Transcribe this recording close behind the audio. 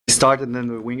start and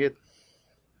then we wing it?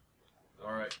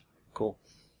 All right. Cool.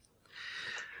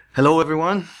 Hello,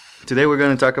 everyone. Today we're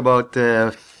going to talk about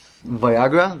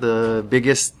Viagra, the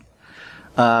biggest,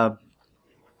 the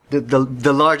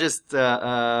largest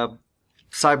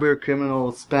cyber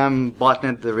criminal spam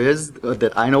botnet there is,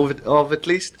 that I know of at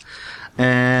least.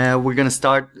 We're going to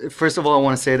start. First of all, I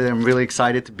want to say that I'm really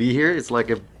excited to be here. It's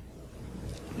like a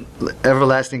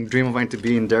everlasting dream of mine to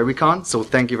be in Derbycon. So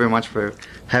thank you very much for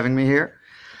having me here.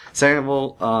 Second of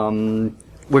all,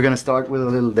 we're going to start with a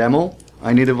little demo.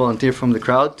 I need a volunteer from the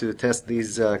crowd to test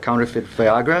these counterfeit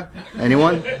Viagra.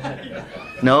 Anyone?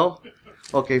 No?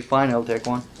 Okay, fine, I'll take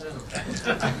one.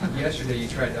 Yesterday you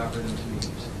tried to offer them to me.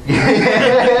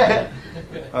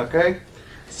 Okay,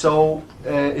 so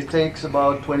it takes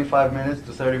about 25 minutes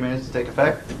to 30 minutes to take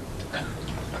effect.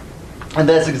 And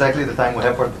that's exactly the time we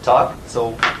have for the talk,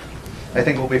 so I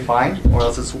think we'll be fine, or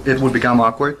else it will become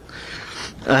awkward.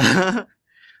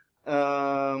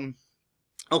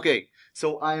 Okay,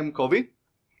 so I am Kobe.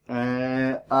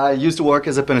 I used to work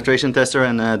as a penetration tester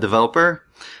and a developer.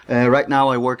 Right now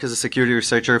I work as a security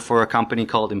researcher for a company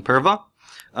called Imperva.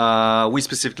 We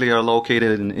specifically are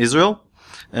located in Israel.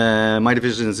 My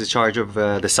division is in charge of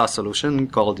the SaaS solution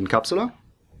called Incapsula.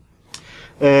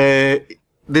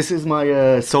 This is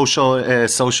my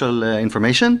social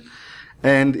information.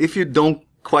 And if you don't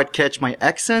quite catch my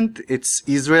accent, it's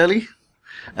Israeli.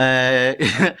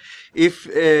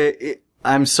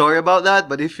 I'm sorry about that,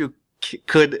 but if you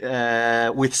could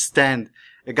withstand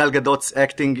Gal Gadot's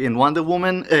acting in Wonder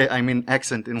Woman,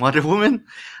 accent in Wonder Woman,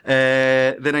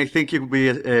 then I think you'll be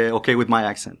okay with my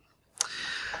accent.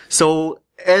 So,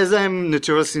 as I'm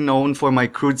notoriously known for my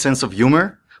crude sense of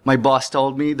humor, my boss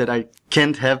told me that I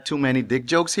can't have too many dick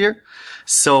jokes here.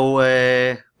 So,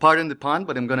 pardon the pun,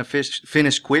 but I'm gonna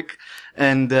finish quick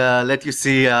and let you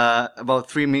see about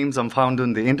 3 memes I found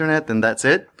on the internet, and that's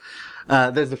it.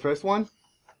 There's the first one.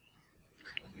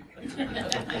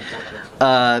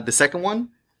 The second one.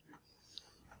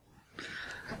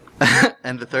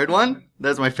 And the third one.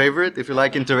 That's my favorite, if you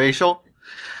like interracial.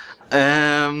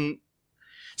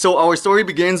 So our story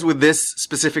begins with this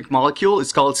specific molecule.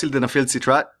 It's called sildenafil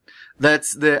citrat.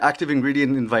 That's the active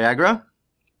ingredient in Viagra.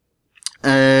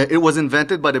 It was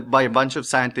invented by a bunch of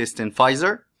scientists in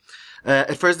Pfizer.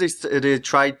 At first they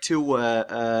tried to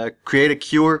create a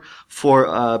cure for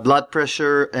blood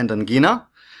pressure and angina.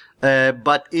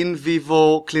 But in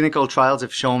vivo clinical trials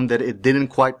have shown that it didn't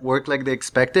quite work like they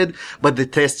expected, but the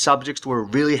test subjects were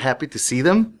really happy to see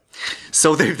them.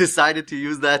 So they've decided to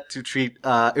use that to treat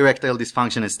erectile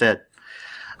dysfunction instead.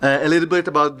 A little bit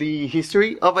about the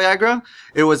history of Viagra.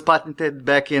 It was patented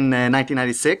back in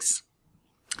 1996.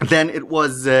 Then it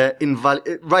was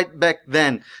right back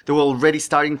then they were already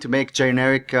starting to make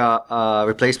generic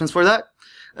replacements for that.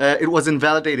 It was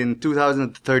invalidated in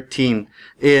 2013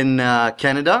 in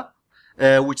Canada,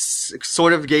 which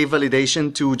sort of gave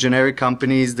validation to generic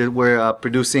companies that were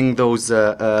producing those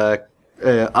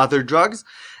other drugs,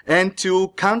 and to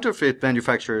counterfeit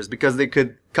manufacturers, because they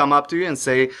could come up to you and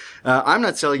say, I'm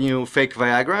not selling you fake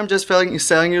Viagra, I'm just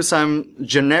selling you some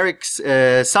generic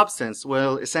substance.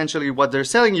 Well, essentially what they're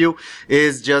selling you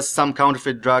is just some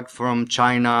counterfeit drug from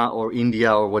China or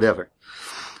India or whatever.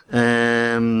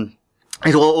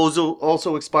 It will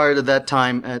also expired at that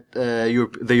time at the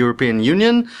European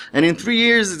Union, and in 3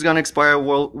 years it's going to expire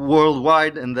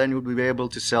worldwide, and then you'll be able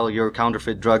to sell your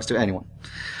counterfeit drugs to anyone.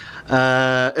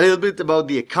 A little bit about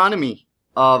the economy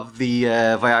of the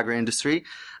Viagra industry.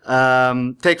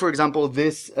 Take, for example,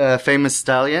 this famous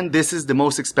stallion. This is the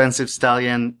most expensive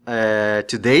stallion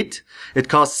to date. It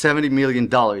costs $70 million.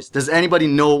 Does anybody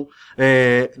know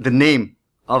the name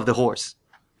of the horse?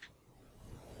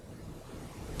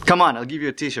 Come on, I'll give you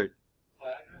a t-shirt.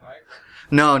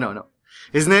 No.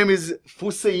 His name is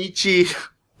Fuseichi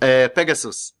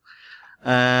Pegasus.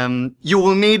 You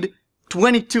will need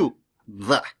 22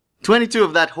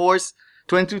 of that horse,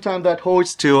 22 times that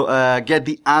horse to get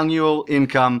the annual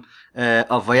income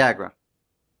of Viagra.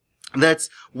 That's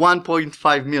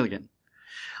 1.5 million.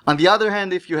 On the other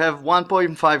hand, if you have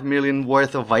 1.5 million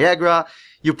worth of Viagra,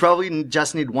 you probably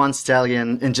just need one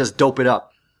stallion and just dope it up.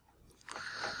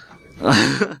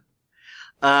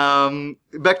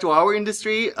 Back to our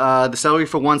industry, the salary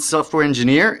for one software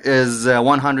engineer is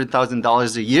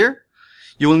 $100,000 a year.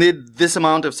 You will need this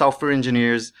amount of software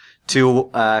engineers to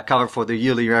cover for the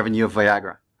yearly revenue of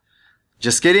Viagra.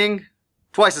 Just kidding,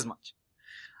 twice as much.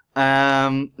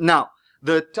 Now,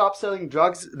 the top selling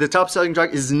drug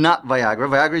is not Viagra.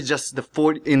 Viagra is just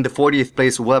in the 40th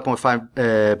place with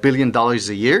 $1.5 billion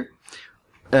a year.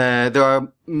 There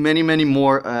are many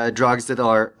more drugs that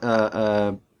are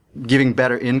giving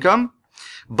better income.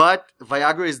 But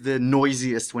Viagra is the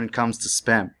noisiest when it comes to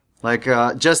spam. Like,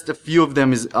 just a few of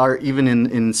them are even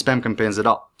in spam campaigns at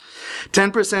all.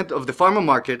 10% of the pharma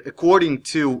market, according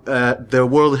to the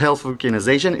World Health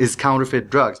Organization, is counterfeit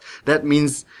drugs. That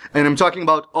means, and I'm talking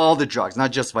about all the drugs,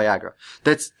 not just Viagra.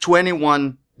 That's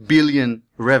 21 billion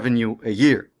revenue a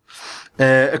year.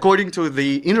 According to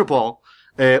the Interpol,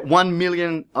 1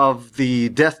 million of the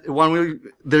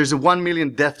there's a 1 million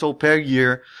death toll per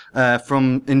year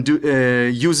from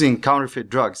using counterfeit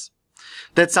drugs.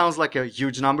 That sounds like a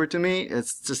huge number to me.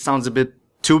 It just sounds a bit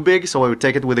too big, so I would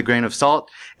take it with a grain of salt.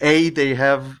 A, they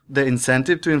have the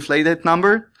incentive to inflate that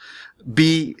number.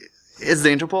 B, it's the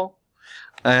Interpol.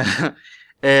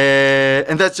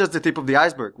 And that's just the tip of the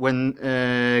iceberg. When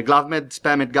GloveMed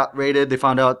Spamit got raided, they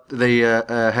found out they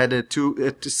had a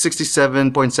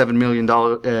 $67.7 million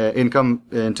income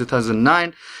in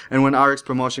 2009. And when RX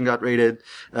Promotion got raided,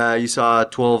 you saw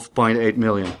 12.8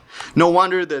 million. No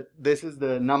wonder that this is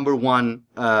the number one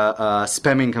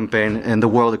spamming campaign in the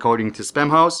world, according to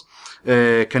Spamhaus.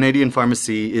 Canadian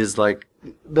Pharmacy is like,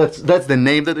 that's the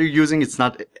name that they're using. It's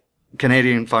not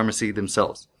Canadian Pharmacy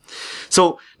themselves.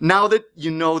 So now that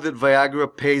you know that Viagra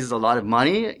pays a lot of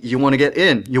money, you want to get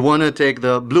in. You want to take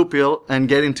the blue pill and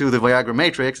get into the Viagra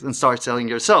matrix and start selling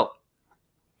yourself.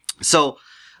 So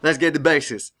let's get the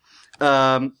basics.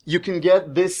 You can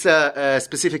get this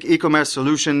specific e-commerce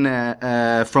solution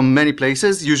from many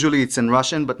places. Usually it's in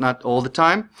Russian, but not all the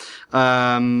time.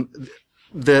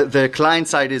 The client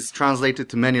side is translated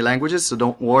to many languages, so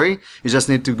don't worry. You just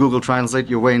need to Google Translate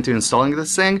your way into installing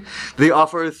this thing. They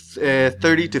offer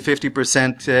 30 to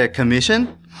 50%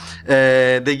 commission.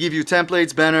 They give you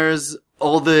templates, banners,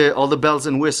 all the bells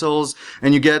and whistles,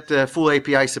 and you get full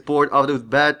API support out of the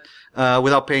bat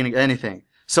without paying anything.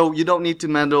 So you don't need to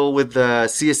meddle with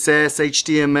CSS,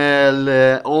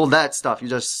 HTML, all that stuff. You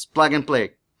just plug and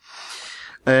play.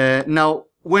 Now,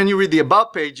 when you read the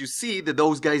About page, you see that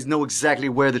those guys know exactly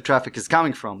where the traffic is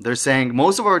coming from. They're saying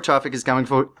most of our traffic is coming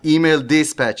from email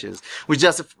dispatches,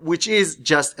 which is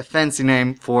just a fancy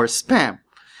name for spam.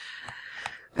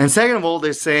 And second of all,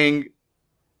 they're saying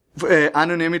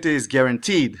anonymity is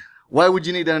guaranteed. Why would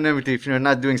you need anonymity if you're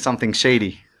not doing something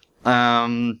shady?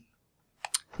 Now,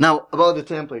 about the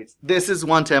templates. This is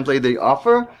one template they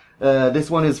offer. This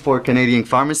one is for Canadian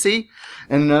Pharmacy,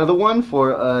 and another one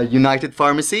for United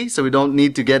Pharmacy, so we don't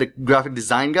need to get a graphic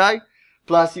design guy.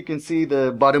 Plus, you can see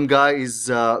the bottom guy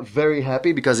is very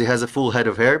happy because he has a full head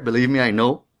of hair. Believe me, I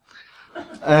know.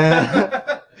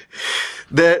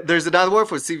 There's another one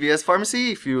for CVS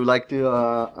Pharmacy, if you like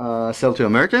to sell to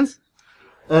Americans.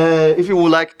 If you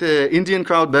would like the Indian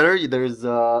crowd better, there's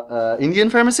Indian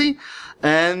Pharmacy.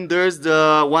 And there's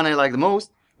the one I like the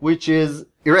most, which is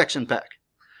Erection Pack.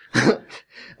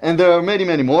 And there are many,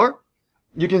 many more.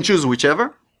 You can choose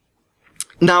whichever.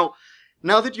 Now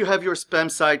that you have your spam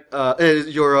site,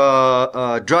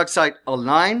 your drug site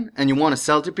online, and you want to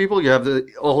sell to people, you have the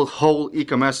whole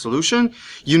e-commerce solution.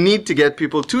 You need to get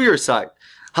people to your site.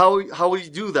 How will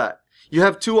you do that? You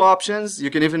have two options.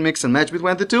 You can even mix and match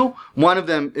between the two. One of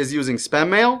them is using spam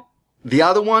mail. The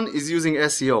other one is using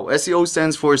SEO. SEO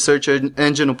stands for search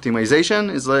engine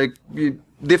optimization. It's like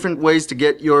different ways to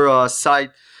get your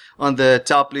site on the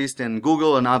top list in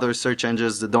Google and other search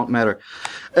engines that don't matter.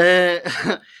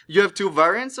 You have two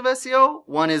variants of SEO.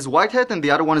 One is white hat and the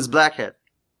other one is black hat.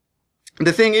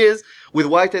 The thing is, with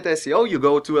white hat SEO, you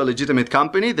go to a legitimate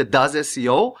company that does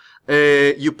SEO.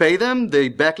 You pay them, they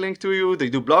backlink to you, they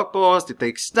do blog posts, it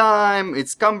takes time,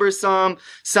 it's cumbersome.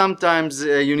 Sometimes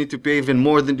you need to pay even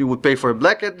more than you would pay for a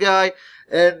black hat guy.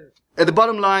 And at the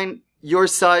bottom line, your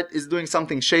site is doing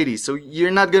something shady, so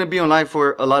you're not going to be online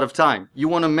for a lot of time. You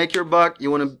want to make your buck, you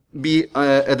want to be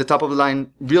at the top of the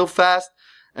line real fast,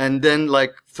 and then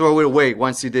like throw it away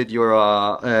once you did your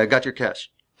got your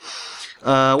cash.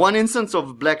 One instance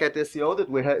of black hat SEO that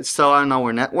we saw on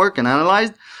our network and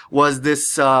analyzed was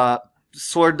this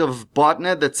sort of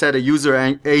botnet that said a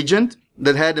user agent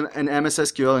that had an MS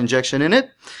SQL injection in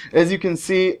it. As you can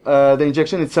see, the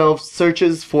injection itself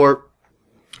searches for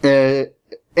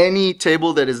any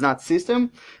table that is not system.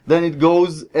 Then it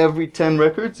goes every 10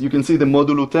 records. You can see the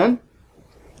modulo 10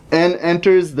 and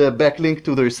enters the backlink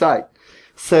to their site,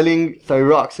 selling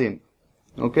thyroxine,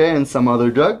 okay, and some other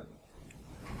drug.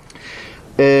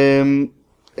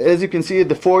 As you can see,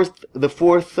 the fourth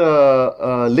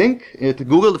link to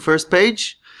Google, the first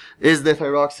page, is the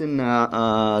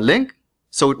thyroxine link,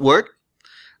 so it worked.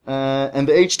 And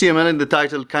the HTML in the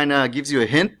title kind of gives you a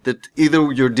hint that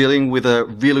either you're dealing with a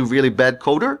really, really bad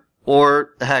coder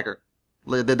or a hacker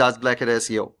that does black hat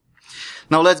SEO.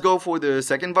 Now let's go for the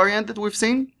second variant that we've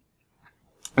seen.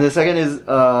 And the second is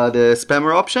the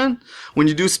spammer option. When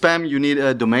you do spam, you need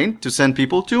a domain to send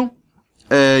people to.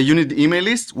 You need email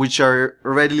lists, which are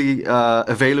readily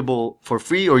available for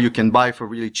free or you can buy for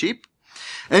really cheap.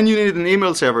 And you need an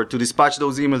email server to dispatch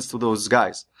those emails to those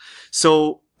guys.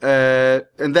 So,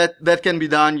 and that can be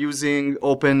done using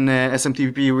open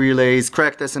SMTP relays,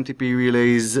 cracked SMTP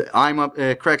relays,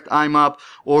 IMAP, cracked IMAP,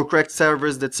 or cracked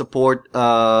servers that support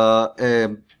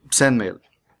SendMail.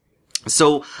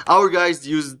 So our guys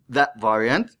used that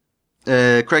variant,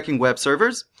 cracking web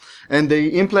servers, and they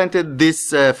implemented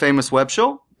this famous web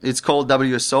shell. It's called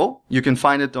WSO. You can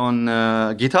find it on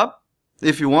GitHub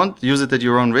if you want. Use it at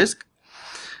your own risk.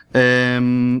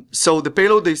 So the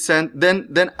payload they sent,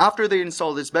 then after they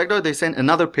install this backdoor, they send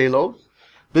another payload.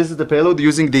 This is the payload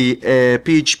using the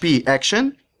PHP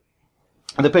action.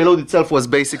 The payload itself was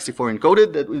base64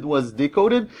 encoded, that it was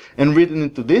decoded and written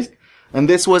into disk. And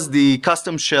this was the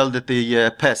custom shell that they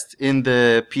passed in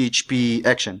the PHP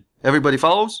action. Everybody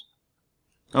follows?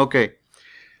 Okay.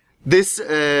 This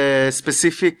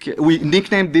we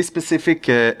nicknamed this specific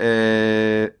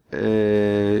web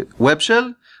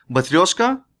shell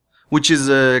Matryoshka, which is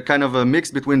kind of a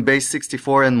mix between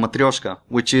base64 and Matryoshka,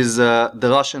 which is the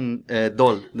Russian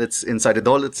doll that's inside the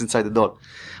doll that's inside the doll.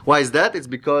 Why is that? It's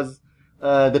because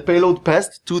the payload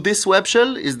passed to this web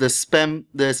shell is the spam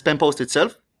post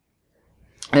itself.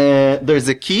 There's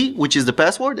a key, which is the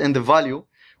password, and the value,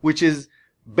 which is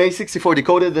base64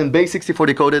 decoded, then base64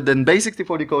 decoded, then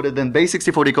base64 decoded, then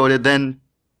base64 decoded, then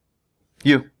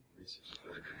you.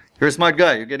 You're a smart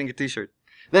guy. You're getting a t-shirt.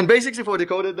 Then base64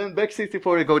 decoded, then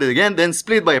base64 decoded again, then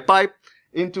split by a pipe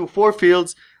into 4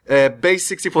 fields,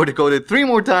 base64 decoded 3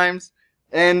 more times,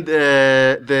 and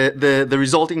the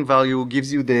resulting value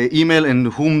gives you the email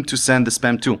and whom to send the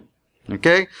spam to.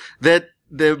 Okay?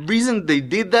 The reason they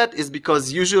did that is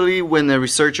because usually when a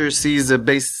researcher sees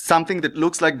something that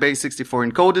looks like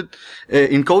base64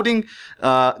 encoding,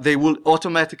 they will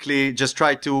automatically just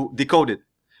try to decode it.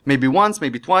 Maybe once,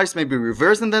 maybe twice, maybe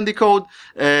reverse and then decode.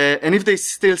 And if they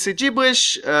still see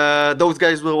gibberish, those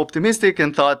guys were optimistic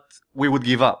and thought we would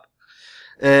give up.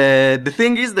 The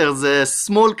thing is, there's a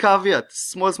small caveat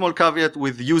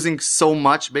with using so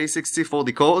much base64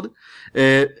 decode,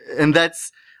 and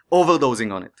that's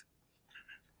overdosing on it.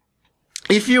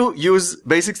 If you use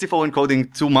base64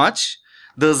 encoding too much,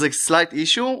 there's a slight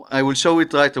issue. I will show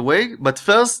it right away. But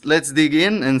first, let's dig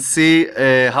in and see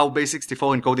how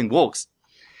base64 encoding works.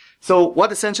 So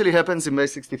what essentially happens in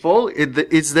base64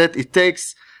 is that it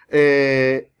takes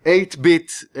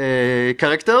 8-bit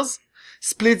characters,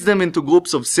 splits them into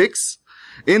groups of 6.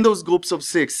 In those groups of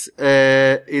 6,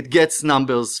 it gets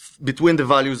numbers between the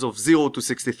values of 0 to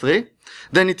 63.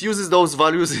 Then it uses those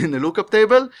values in a lookup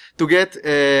table to get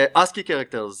ASCII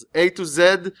characters, A to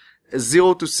Z,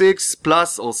 0 to 6,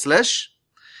 plus or slash.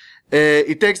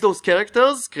 It takes those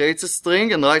characters, creates a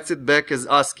string, and writes it back as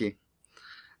ASCII.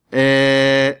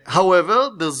 However,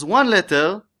 there's one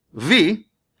letter, V,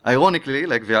 ironically,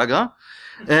 like Viagra,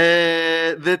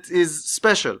 that is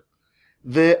special.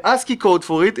 The ASCII code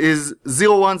for it is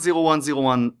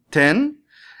 01010110,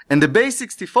 and the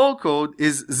base64 code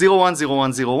is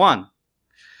 010101.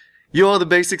 You are the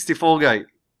base64 guy.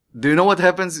 Do you know what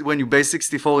happens when you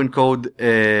base64 encode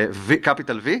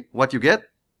capital V? What you get?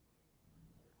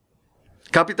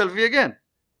 Capital V again.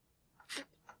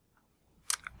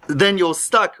 Then you're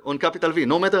stuck on capital V.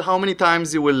 No matter how many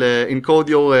times you will encode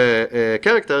your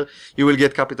character, you will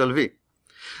get capital V.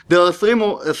 There are three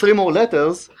more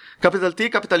letters, capital T,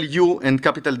 capital U, and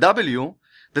capital W,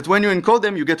 that when you encode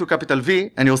them, you get to capital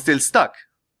V, and you're still stuck.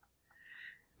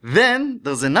 Then,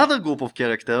 there's another group of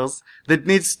characters that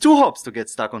needs 2 hops to get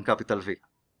stuck on capital V.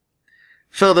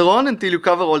 Further on, until you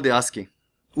cover all the ASCII.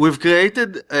 We've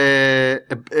created a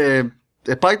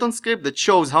Python script that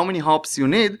shows how many hops you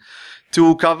need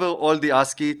to cover all the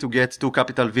ASCII to get to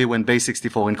capital V when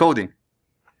base64 encoding.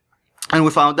 And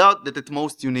we found out that at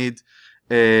most you need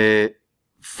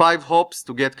 5 hops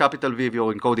to get capital V if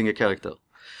you're encoding a character.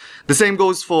 The same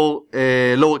goes for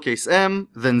lowercase m,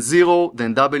 then 0,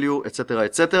 then w, etc.,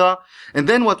 etc. And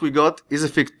then what we got is a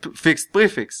fixed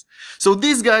prefix. So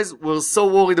these guys were so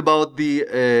worried about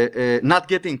the not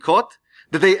getting caught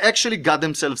that they actually got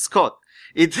themselves caught.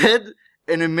 It had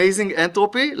an amazing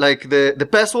entropy, like the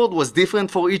password was different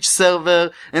for each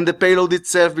server, and the payload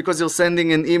itself, because you're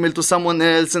sending an email to someone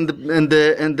else, and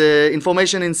the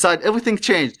information inside, everything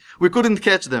changed. We couldn't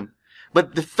catch them.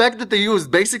 But the fact that they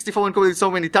used base64 encoded so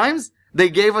many times, they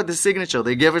gave it the signature.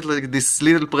 They gave it like this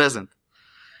little present.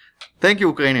 Thank you,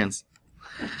 Ukrainians.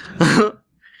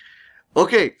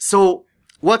 Okay, so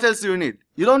what else do you need?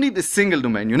 You don't need a single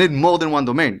domain. You need more than one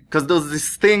domain. Because there's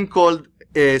this thing called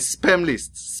a spam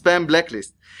list, spam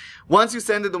blacklist. Once you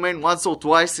send the domain once or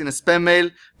twice in a spam mail,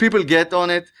 people get on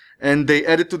it and they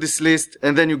add it to this list,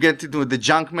 and then you get into the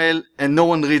junk mail and no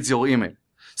one reads your email.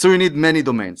 So you need many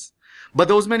domains. But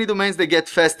those many domains, they get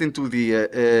fast into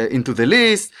the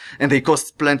list, and they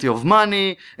cost plenty of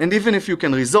money, and even if you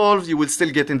can resolve, you will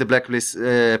still get in the blacklist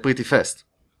pretty fast.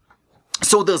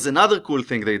 So there's another cool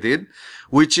thing they did,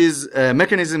 which is a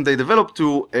mechanism they developed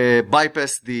to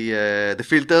bypass the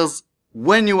filters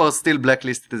when you are still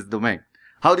blacklisted as a domain.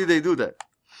 How did they do that?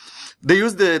 They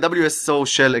used the WSO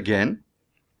shell again,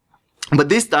 but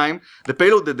this time the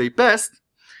payload that they passed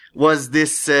was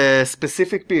this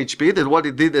specific PHP that what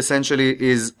it did essentially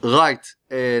is write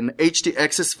an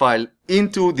htaccess file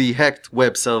into the hacked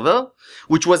web server,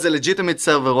 which was a legitimate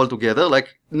server altogether.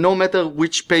 Like, no matter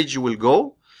which page you will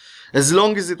go, as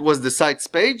long as it was the site's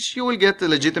page, you will get a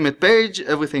legitimate page,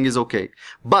 everything is okay.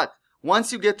 But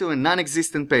once you get to a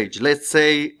non-existent page, let's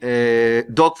say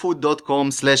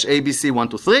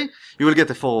dogfood.com/abc123, you will get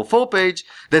a 404 page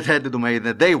that had the domain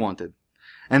that they wanted.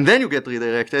 And then you get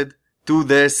redirected to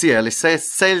the Cialis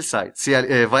sales site,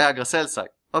 Viagra sales site.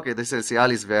 Okay, they say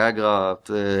Cialis, Viagra,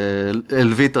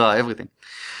 Elvitra, everything.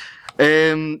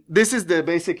 This is the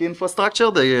basic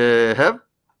infrastructure they have.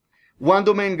 One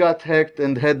domain got hacked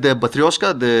and had the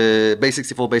Batryoshka, the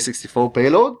base64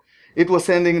 payload. It was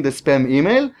sending the spam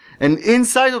email, and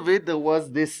inside of it there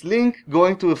was this link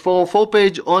going to a 404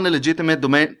 page on a legitimate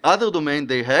domain, other domain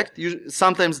they hacked.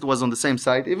 Sometimes it was on the same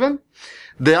site even.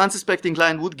 The unsuspecting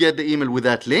client would get the email with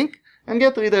that link and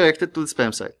get redirected to the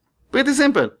spam site. Pretty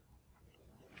simple.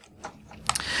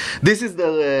 This is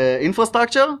the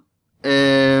infrastructure.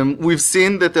 We've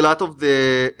seen that a lot of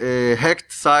the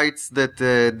hacked sites that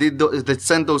that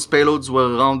sent those payloads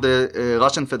were around the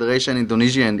Russian Federation,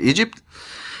 Indonesia, and Egypt.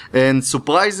 And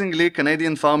surprisingly,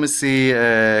 Canadian pharmacy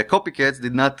copycats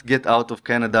did not get out of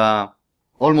Canada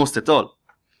almost at all.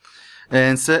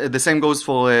 And so the same goes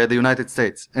for the United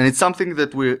States. And it's something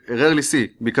that we rarely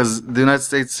see because the United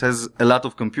States has a lot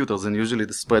of computers and usually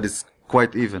the spread is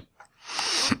quite even.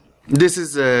 This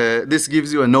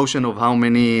gives you a notion of how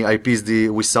many IPs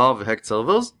we saw of hacked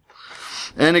servers.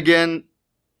 And again,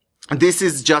 this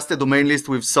is just a domain list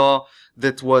we saw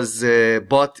that was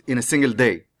bought in a single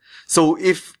day. So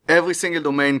if every single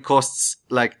domain costs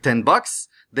like $10,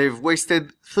 they've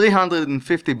wasted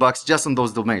 $350 just on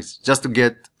those domains, just to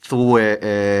get through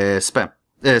spam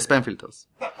filters.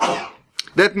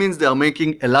 That means they are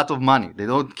making a lot of money. They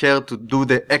don't care to do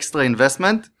the extra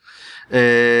investment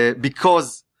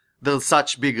because there's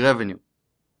such big revenue.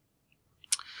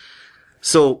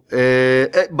 So,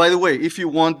 by the way, if you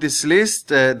want this list,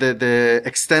 the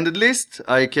extended list,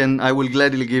 I will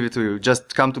gladly give it to you.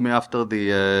 Just come to me after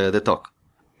the talk.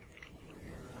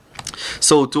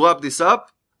 So to wrap this up,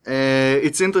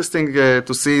 it's interesting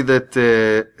to see that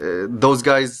those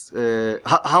guys,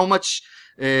 how much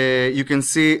you can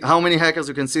see, how many hackers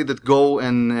you can see that go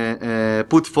and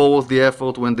put forward the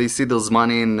effort when they see there's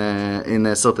money in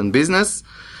a certain business.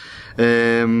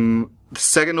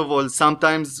 Second of all,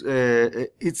 sometimes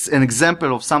it's an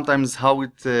example of sometimes how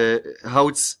it's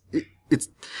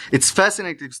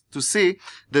fascinating to see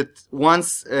that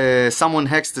once someone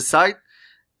hacks the site,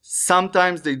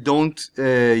 sometimes they don't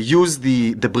use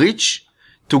the breach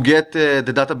to get the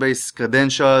database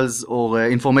credentials or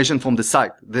information from the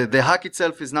site. The hack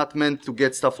itself is not meant to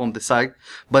get stuff from the site,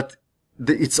 but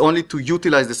it's only to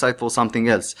utilize the site for something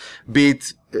else. Be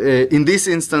it, in this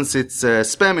instance, it's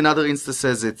spam. In other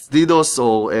instances, it's DDoS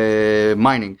or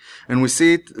mining. And we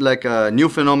see it like a new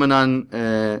phenomenon,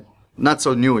 not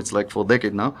so new, it's like for a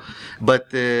decade now, but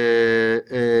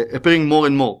appearing more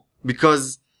and more.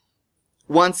 Because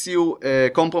once you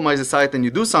compromise a site and you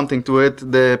do something to it,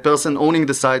 the person owning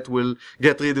the site will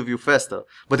get rid of you faster.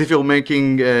 But if you're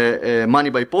making money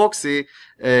by proxy,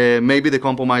 maybe the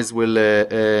compromise will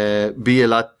be a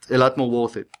lot more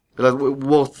worth it,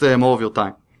 worth more of your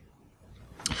time.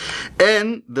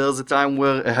 And there's a time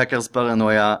where a hacker's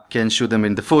paranoia can shoot them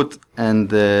in the foot, and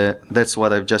that's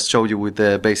what I've just showed you with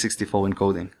the base64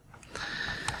 encoding.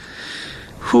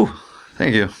 Whew,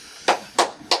 thank you.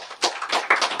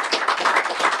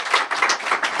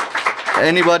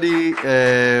 Anybody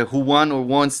who won or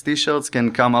wants t-shirts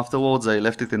can come afterwards. I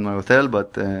left it in my hotel,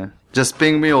 but just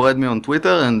ping me or add me on Twitter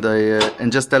and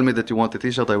just tell me that you want a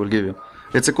t-shirt, I will give you.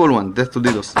 It's a cool one, Death to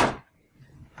DDoS.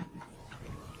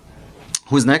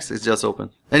 Who's next? It's just open.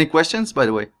 Any questions, by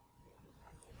the way?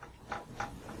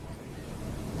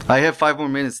 I have 5 more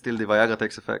minutes till the Viagra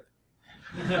takes effect.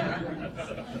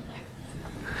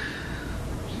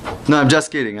 No, I'm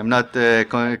just kidding. I'm not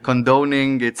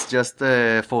condoning. It's just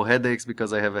for headaches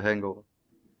because I have a hangover.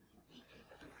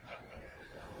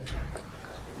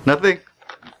 Nothing?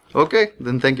 Okay,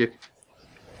 then thank you.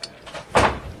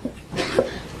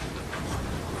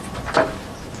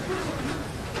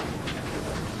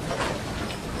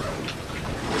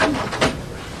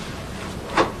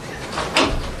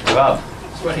 Wow.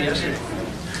 It's funny yesterday.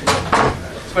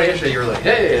 It's funny yesterday you were like,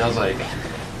 hey, I was like,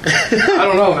 I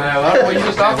don't know, man. I don't know what you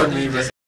just offered me, but